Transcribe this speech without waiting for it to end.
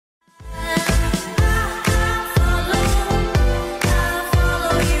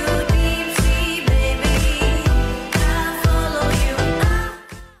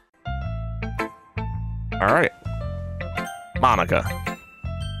Monica.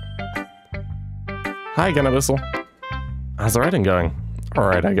 Hi again, Abyssle. How's the writing going?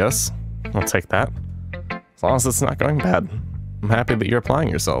 Alright, I guess. I'll take that. As long as it's not going bad. I'm happy that you're applying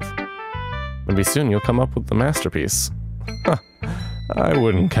yourself. Maybe soon you'll come up with the masterpiece. Huh. I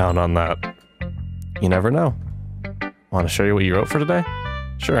wouldn't count on that. You never know. Want to show you what you wrote for today?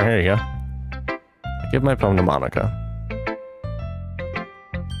 Sure, here you go. I give my poem to Monica.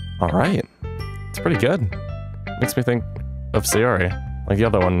 Alright. It's pretty good. Makes me think of Sayori, like the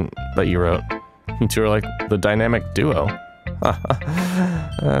other one that you wrote. You two are like the dynamic duo.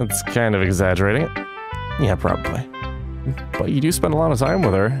 That's kind of exaggerating it. Yeah, probably. But you do spend a lot of time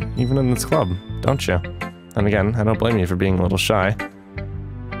with her, even in this club, don't you? And again, I don't blame you for being a little shy.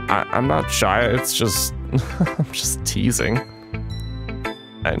 I'm not shy, it's just... I'm just teasing.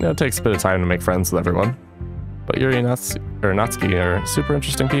 I know it takes a bit of time to make friends with everyone. But Yuri and Natsuki are super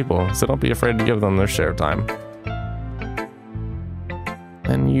interesting people, so don't be afraid to give them their share of time.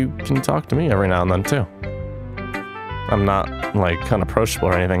 And you can talk to me every now and then, too. I'm not, like, unapproachable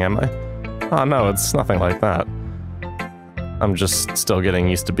or anything, am I? Oh, no, it's nothing like that. I'm just still getting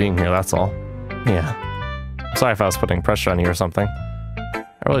used to being here, that's all. Yeah. Sorry if I was putting pressure on you or something. I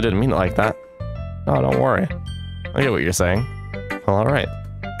really didn't mean it like that. Oh, don't worry. I get what you're saying. Well, alright.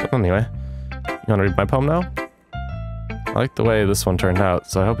 But anyway, you wanna read my poem now? I like the way this one turned out,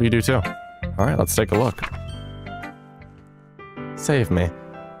 so I hope you do too. Alright, let's take a look. Save me.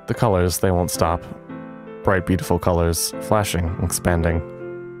 The colors, they won't stop. Bright, beautiful colors, flashing, expanding,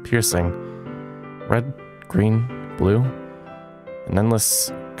 piercing. Red, green, blue. An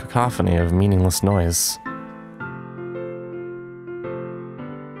endless cacophony of meaningless noise.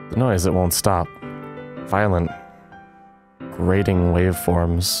 The noise, it won't stop. Violent, grating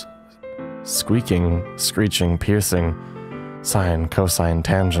waveforms. Squeaking, screeching, piercing. Sine, cosine,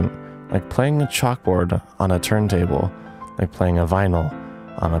 tangent. Like playing a chalkboard on a turntable. Like playing a vinyl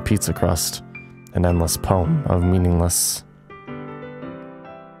on a pizza crust. An endless poem of meaningless.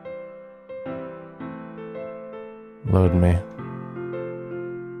 Load me.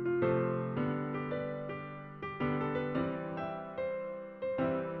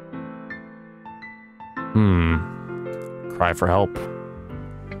 Cry for help.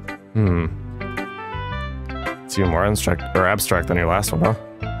 It's even more abstract than your last one, huh?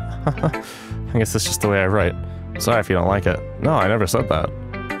 I guess it's just the way I write. Sorry if you don't like it. No, I never said that.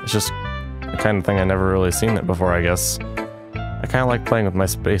 It's just the kind of thing I never really seen it before, I guess. I kind of like playing with my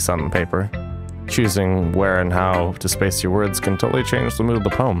space on paper. Choosing where and how to space your words can totally change the mood of the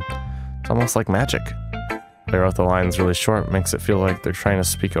poem. It's almost like magic. They wrote the lines really short, makes it feel like they're trying to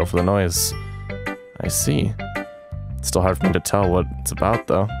speak over the noise. I see. It's still hard for me to tell what it's about,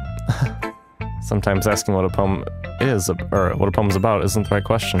 though. Sometimes asking what a poem is, or what a poem's about, isn't the right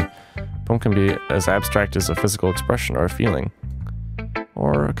question. A poem can be as abstract as a physical expression or a feeling.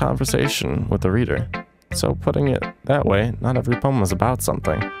 Or a conversation with the reader. So putting it that way, not every poem is about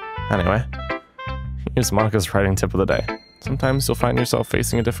something. Anyway, here's Monica's writing tip of the day. Sometimes you'll find yourself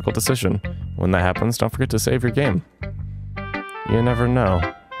facing a difficult decision. When that happens, don't forget to save your game. You never know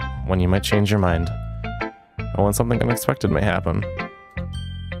when you might change your mind. Or when something unexpected may happen.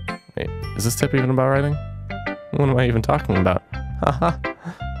 Wait, is this tip even about writing? What am I even talking about? Haha.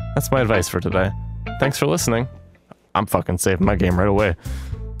 That's my advice for today. Thanks for listening. I'm fucking saving my game right away.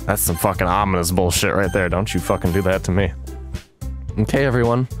 That's some fucking ominous bullshit right there. Don't you fucking do that to me. Okay,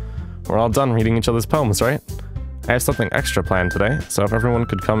 everyone. We're all done reading each other's poems, right? I have something extra planned today, so if everyone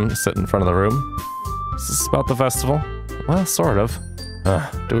could come sit in front of the room. Is this about the festival? Well, sort of.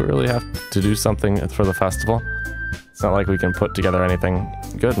 Do we really have to do something for the festival? It's not like we can put together anything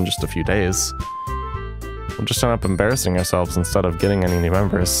good in just a few days. We'll just end up embarrassing ourselves instead of getting any new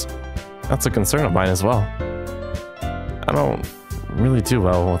members. That's a concern of mine as well. I don't really do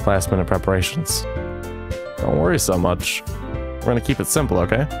well with last-minute preparations. Don't worry so much. We're gonna keep it simple,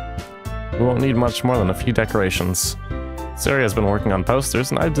 okay? We won't need much more than a few decorations. Sari has been working on posters,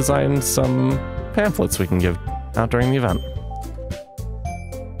 and I've designed some pamphlets we can give out during the event.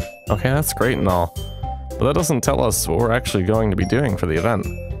 Okay, that's great and all, but that doesn't tell us what we're actually going to be doing for the event.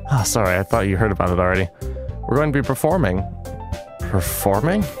 Ah, sorry, I thought you heard about it already. We're going to be performing.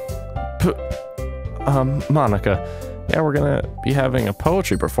 Performing? Monica. Yeah, we're gonna be having a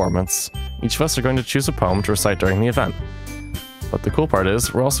poetry performance. Each of us are going to choose a poem to recite during the event. But the cool part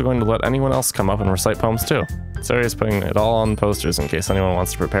is, we're also going to let anyone else come up and recite poems too. Sari is putting it all on posters in case anyone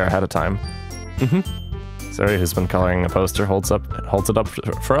wants to prepare ahead of time. Sari, who's been coloring a poster, holds it up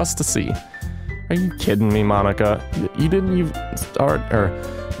for us to see. Are you kidding me, Monica? You didn't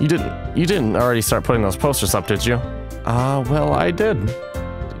already start putting those posters up, did you? Well, I did.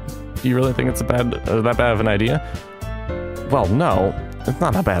 Do you really think it's that bad of an idea? Well, no, it's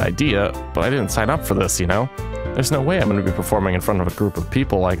not a bad idea, but I didn't sign up for this, you know? There's no way I'm going to be performing in front of a group of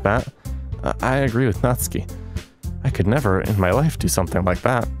people like that. I agree with Natsuki. I could never in my life do something like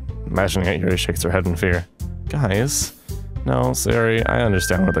that. Imagining it, Yuri shakes her head in fear. Guys, no, Sayori, I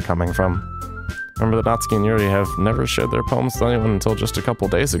understand where they're coming from. Remember that Natsuki and Yuri have never shared their poems with anyone until just a couple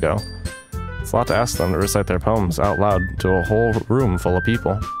days ago. It's a lot to ask them to recite their poems out loud to a whole room full of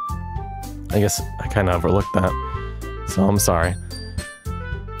people. I guess I kind of overlooked that, so I'm sorry.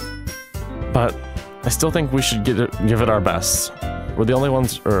 But I still think we should give it our best. We're the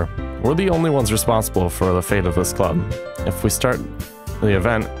only ones responsible for the fate of this club. If we start the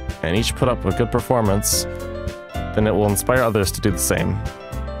event and each put up a good performance, then it will inspire others to do the same.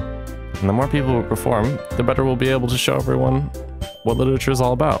 And the more people who perform, the better we'll be able to show everyone what literature is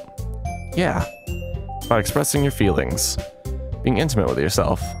all about. Yeah, it's about expressing your feelings, being intimate with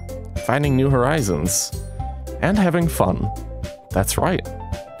yourself, finding new horizons, and having fun. That's right.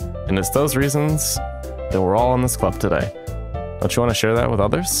 And it's those reasons that we're all in this club today. Don't you want to share that with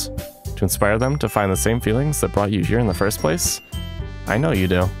others? To inspire them to find the same feelings that brought you here in the first place? I know you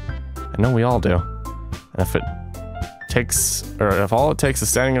do. I know we all do. And if all it takes is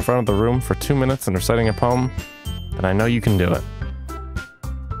standing in front of the room for 2 minutes and reciting a poem, then I know you can do it.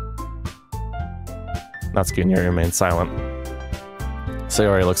 Natsuki and Yuri remain silent.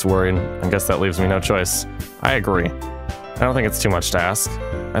 Sayori looks worried. I guess that leaves me no choice. I agree. I don't think it's too much to ask.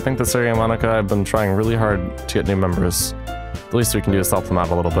 I think that Sayori and Monika have been trying really hard to get new members. The least we can do is help them out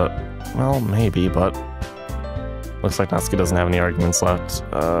a little bit. Well, maybe, but... Looks like Natsuki doesn't have any arguments left.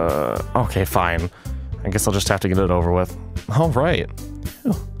 Okay, fine. I guess I'll just have to get it over with. Alright.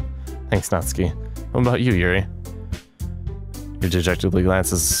 Thanks, Natsuki. What about you, Yuri? He dejectedly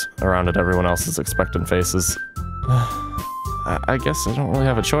glances around at everyone else's expectant faces. I guess I don't really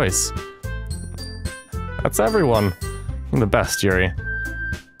have a choice. That's everyone. You're the best, Yuri.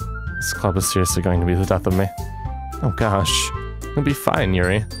 This club is seriously going to be the death of me. Oh gosh. You'll be fine,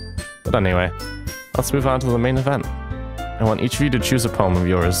 Yuri. But anyway, let's move on to the main event. I want each of you to choose a poem of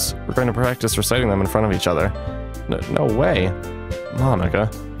yours. We're going to practice reciting them in front of each other. No way.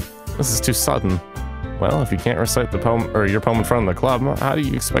 Monika, this is too sudden. Well, if you can't recite the poem or your poem in front of the club, how do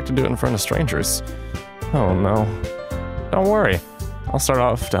you expect to do it in front of strangers? Oh no. Don't worry. I'll start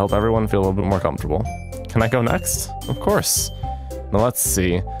off to help everyone feel a little bit more comfortable. Can I go next? Of course. Now let's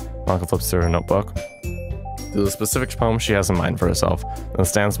see. Monika flips through her notebook to the specific poem she has in mind for herself, then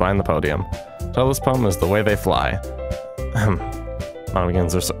stands behind the podium. The title of this poem is The Way They Fly.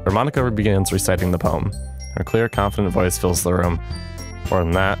 Monika begins reciting the poem. Her clear, confident voice fills the room. More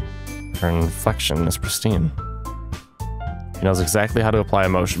than that, her inflection is pristine. She knows exactly how to apply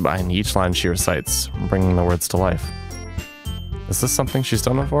emotion behind each line she recites, bringing the words to life. Is this something she's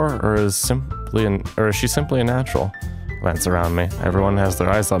done before, or is she simply a natural? Glance around me. Everyone has their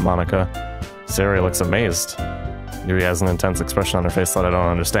eyes on Monika. Sayori looks amazed. Yuri has an intense expression on her face that I don't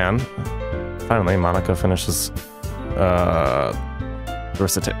understand. Finally, Monika finishes. How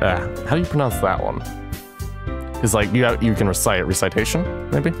do you pronounce that one? It's like you can recite recitation,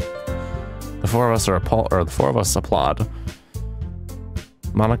 maybe. The four of us applaud.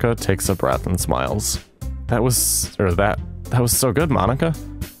 Monika takes a breath and smiles. That was so good, Monika.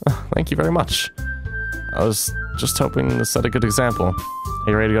 Thank you very much. I was just hoping to set a good example. Are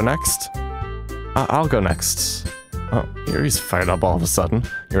you ready to go next? I'll go next. Oh, Yuri's fired up all of a sudden.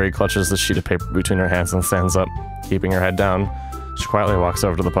 Yuri clutches the sheet of paper between her hands and stands up, keeping her head down. She quietly walks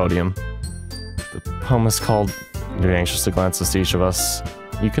over to the podium. The poem is called... Yuri anxiously glances to each of us.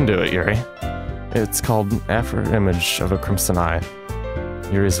 You can do it, Yuri. It's called After Image of a Crimson Eye.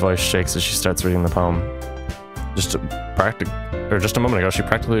 Yuri's voice shakes as she starts reading the poem. Just a moment ago, she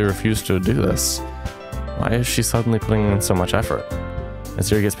practically refused to do this. Why is she suddenly putting in so much effort? As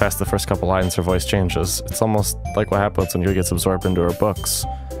Yuri gets past the first couple lines, her voice changes. It's almost like what happens when Yuri gets absorbed into her books.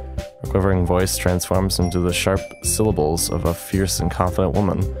 Her quivering voice transforms into the sharp syllables of a fierce and confident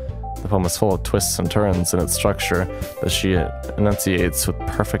woman. The poem is full of twists and turns in its structure that she enunciates with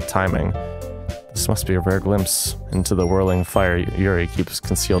perfect timing. This must be a rare glimpse into the whirling fire Yuri keeps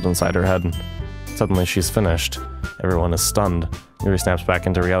concealed inside her head. Suddenly she's finished. Everyone is stunned. Yuri snaps back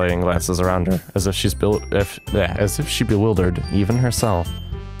into reality and glances around her, as if she bewildered even herself.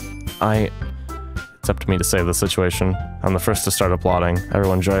 It's up to me to save the situation. I'm the first to start applauding.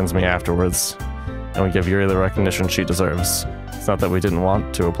 Everyone joins me afterwards, and we give Yuri the recognition she deserves. It's not that we didn't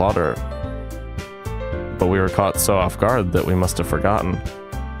want to applaud her, but we were caught so off guard that we must have forgotten.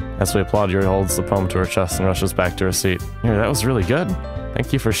 As we applaud, Yuri holds the poem to her chest and rushes back to her seat. Yuri, that was really good.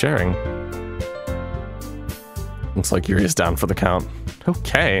 Thank you for sharing. Looks like Yuri is down for the count.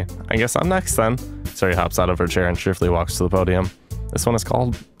 Okay, I guess I'm next then. Sayori hops out of her chair and cheerfully walks to the podium. This one is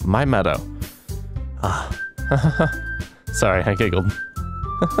called My Meadow. Ah. Sorry, I giggled.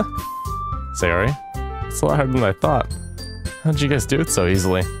 Sayori, it's a lot harder than I thought. How'd you guys do it so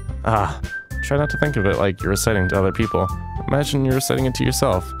easily? Try not to think of it like you're reciting to other people. Imagine you're reciting it to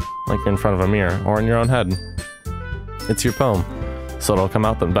yourself, like you're in front of a mirror or in your own head. It's your poem, so it'll come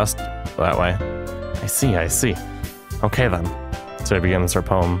out the best that way. I see. Okay then. Sayori begins her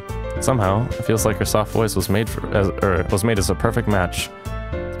poem. Somehow, it feels like her soft voice was made as a perfect match.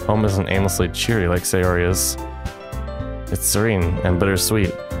 The poem isn't aimlessly cheery like Sayori is. It's serene and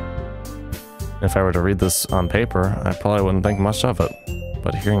bittersweet. If I were to read this on paper, I probably wouldn't think much of it.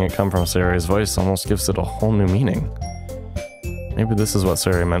 But hearing it come from Sayori's voice almost gives it a whole new meaning. Maybe this is what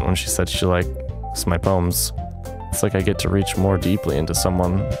Sayori meant when she said she likes my poems. It's like I get to reach more deeply into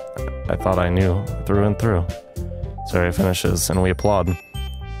someone I thought I knew through and through. Sayori finishes, and we applaud.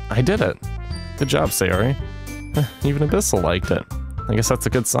 I did it! Good job, Sayori. Even Abyssle liked it. I guess that's a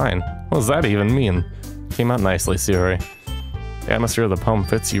good sign. What does that even mean? Came out nicely, Sayori. The atmosphere of the poem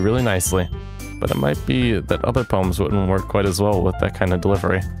fits you really nicely. But it might be that other poems wouldn't work quite as well with that kind of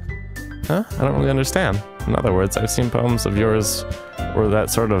delivery. Huh? I don't really understand. In other words, I've seen poems of yours where that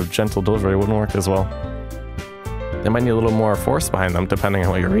sort of gentle delivery wouldn't work as well. They might need a little more force behind them depending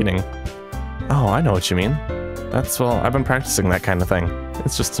on what you're reading. Oh, I know what you mean. Well, I've been practicing that kind of thing.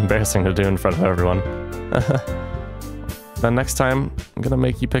 It's just embarrassing to do in front of everyone. Then next time, I'm gonna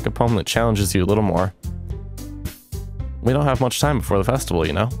make you pick a poem that challenges you a little more. We don't have much time before the festival,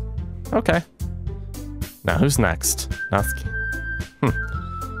 you know? Okay. Now, who's next? Natsuki.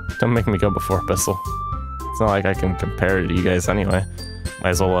 Don't make me go before Abyssle. It's not like I can compare to you guys anyway. Might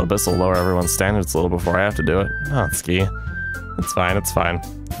as well let Abyssle lower everyone's standards a little before I have to do it. Natsuki. It's fine.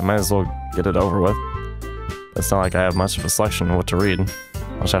 I might as well get it over with. It's not like I have much of a selection of what to read.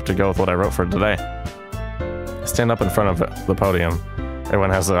 I'll just have to go with what I wrote for today. I stand up in front of the podium. Everyone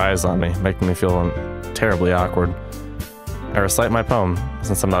has their eyes on me, making me feel terribly awkward. I recite my poem.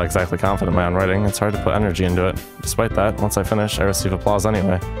 Since I'm not exactly confident in my own writing, it's hard to put energy into it. Despite that, once I finish, I receive applause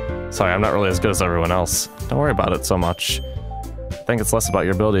anyway. Sorry, I'm not really as good as everyone else. Don't worry about it so much. I think it's less about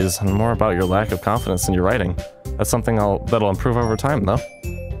your abilities and more about your lack of confidence in your writing. That's something that'll improve over time, though.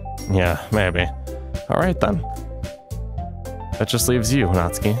 Yeah, maybe. Alright then. That just leaves you,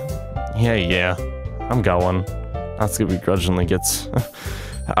 Natsuki. Yeah. I'm going. Natsuki begrudgingly gets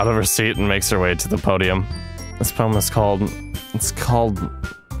out of her seat and makes her way to the podium. This poem is called...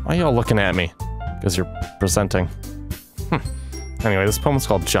 Why are y'all looking at me? Because you're presenting. Anyway, this poem is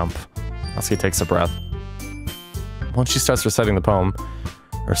called Jump. Natsuki takes a breath. Once she starts reciting the poem,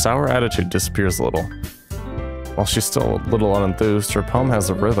 her sour attitude disappears a little. While she's still a little unenthused, her poem has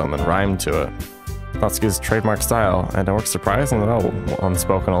a rhythm and rhyme to it. Natsuki's trademark style, and it works surprisingly well when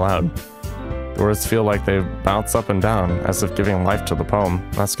spoken aloud. The words feel like they bounce up and down, as if giving life to the poem.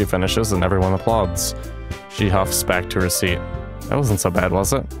 Natsuki finishes and everyone applauds. She huffs back to her seat. That wasn't so bad,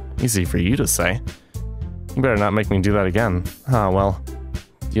 was it? Easy for you to say. You better not make me do that again. Well.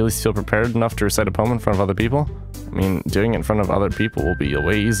 Do you at least feel prepared enough to recite a poem in front of other people? I mean, doing it in front of other people will be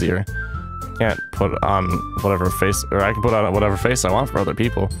way easier. I can't put on whatever face, or I can put on whatever face I want for other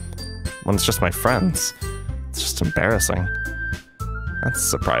people. When it's just my friends. It's just embarrassing. That's a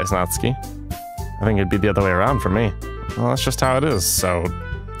surprise, Natsuki. I think it'd be the other way around for me. Well, that's just how it is, so...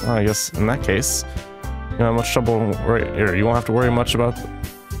 Well, I guess in that case... You don't have much trouble... You won't have to worry much about...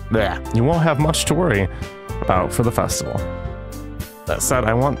 You won't have much to worry about for the festival. That said,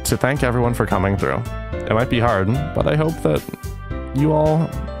 I want to thank everyone for coming through. It might be hard, but I hope that you all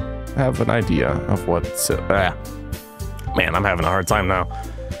have an idea of what's... Man, I'm having a hard time now.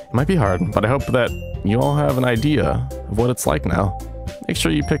 It might be hard, but I hope that you all have an idea of what it's like now. Make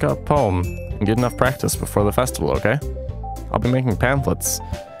sure you pick up a poem and get enough practice before the festival, okay? I'll be making pamphlets,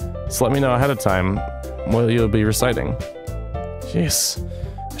 so let me know ahead of time what you'll be reciting. Jeez,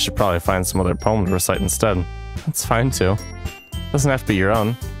 I should probably find some other poem to recite instead. That's fine too. Doesn't have to be your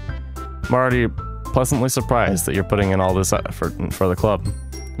own. I'm already pleasantly surprised that you're putting in all this effort for the club.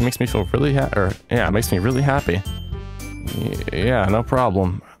 It makes me feel really it makes me really happy. Yeah, no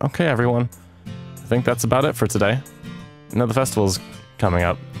problem. Okay, everyone. I think that's about it for today. I know the festival's coming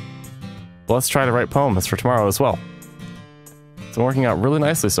up. But let's try to write poems for tomorrow as well. It's been working out really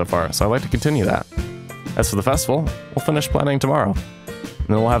nicely so far, so I'd like to continue that. As for the festival, we'll finish planning tomorrow. And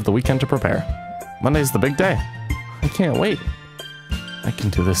then we'll have the weekend to prepare. Monday's the big day. I can't wait. I can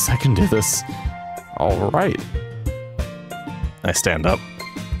do this. Alright. I stand up.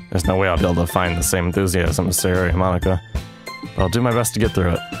 There's no way I'll be able to find the same enthusiasm as Sayori and Monica. But I'll do my best to get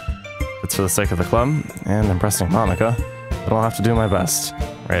through it. If it's for the sake of the club, and impressing Monica, then I'll have to do my best.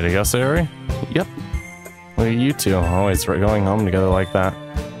 Ready to go, Sayori? Yep. Look at you two, always going home together like that.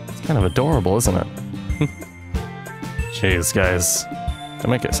 It's kind of adorable, isn't it? Jeez, guys.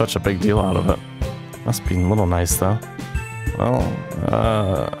 Don't make it such a big deal out of it. Must be a little nice, though. Well,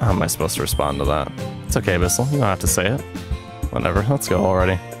 how am I supposed to respond to that? It's okay, Abyssle. You don't have to say it. Whatever, let's go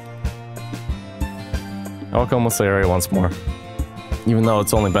already. I walk home with Sayori once more. Even though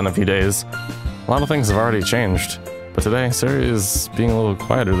it's only been a few days, a lot of things have already changed. But today, Sayori is being a little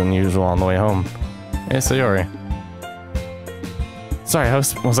quieter than usual on the way home. Hey, Sayori. Sorry,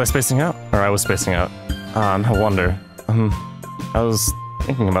 was I spacing out? Or I was spacing out. Ah, no wonder. I was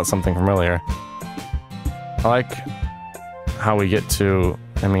thinking about something from earlier. I like how we get to,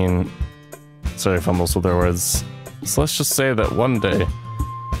 Sayori fumbles with her words. So let's just say that one day,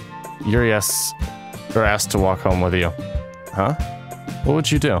 Yuri asked to walk home with you. Huh? What would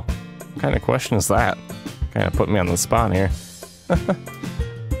you do? What kind of question is that? Kind of put me on the spot here.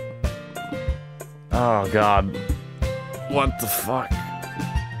 Oh god. What the fuck?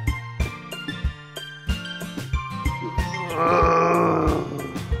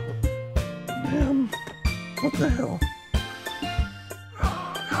 Man. What the hell?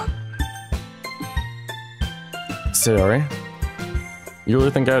 Oh god. Sayori? You really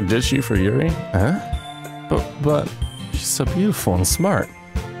think I would ditch you for Yuri? Huh? But she's so beautiful and smart.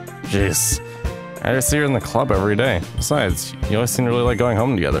 Jeez. I just see her in the club every day. Besides, you always seem to really like going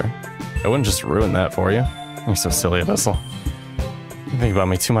home together. I wouldn't just ruin that for you. You're so silly, Abyssle. You think about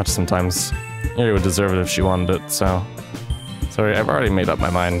me too much sometimes. Yuri would deserve it if she wanted it, so... Sorry, I've already made up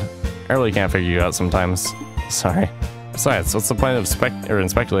my mind. I really can't figure you out sometimes. Sorry. Besides, what's the point of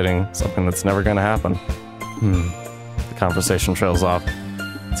speculating something that's never gonna happen? The conversation trails off.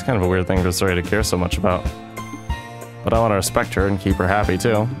 It's kind of a weird thing for Sayori to care so much about. But I want to respect her and keep her happy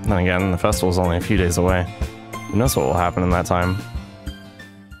too. Then again, the festival's only a few days away. Who knows what will happen in that time?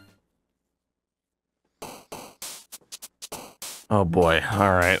 Oh boy,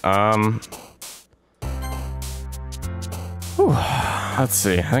 alright, let's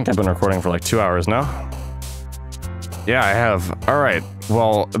see, I think I've been recording for like 2 hours now. Yeah, I have. Alright,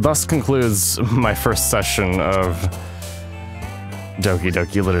 well, thus concludes my first session of Doki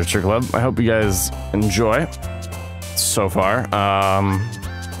Doki Literature Club. I hope you guys enjoy so far.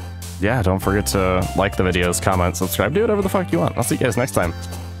 Yeah, don't forget to like the videos, comment, subscribe, do whatever the fuck you want. I'll see you guys next time.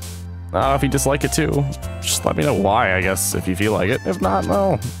 If you dislike it too, just let me know why, I guess, if you feel like it. If not,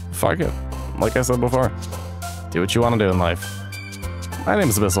 no, fuck it. Like I said before, do what you want to do in life. My name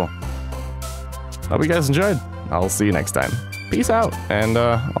is Abyssle. Hope you guys enjoyed. I'll see you next time. Peace out, and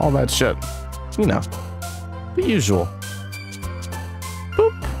all that shit. You know, the usual.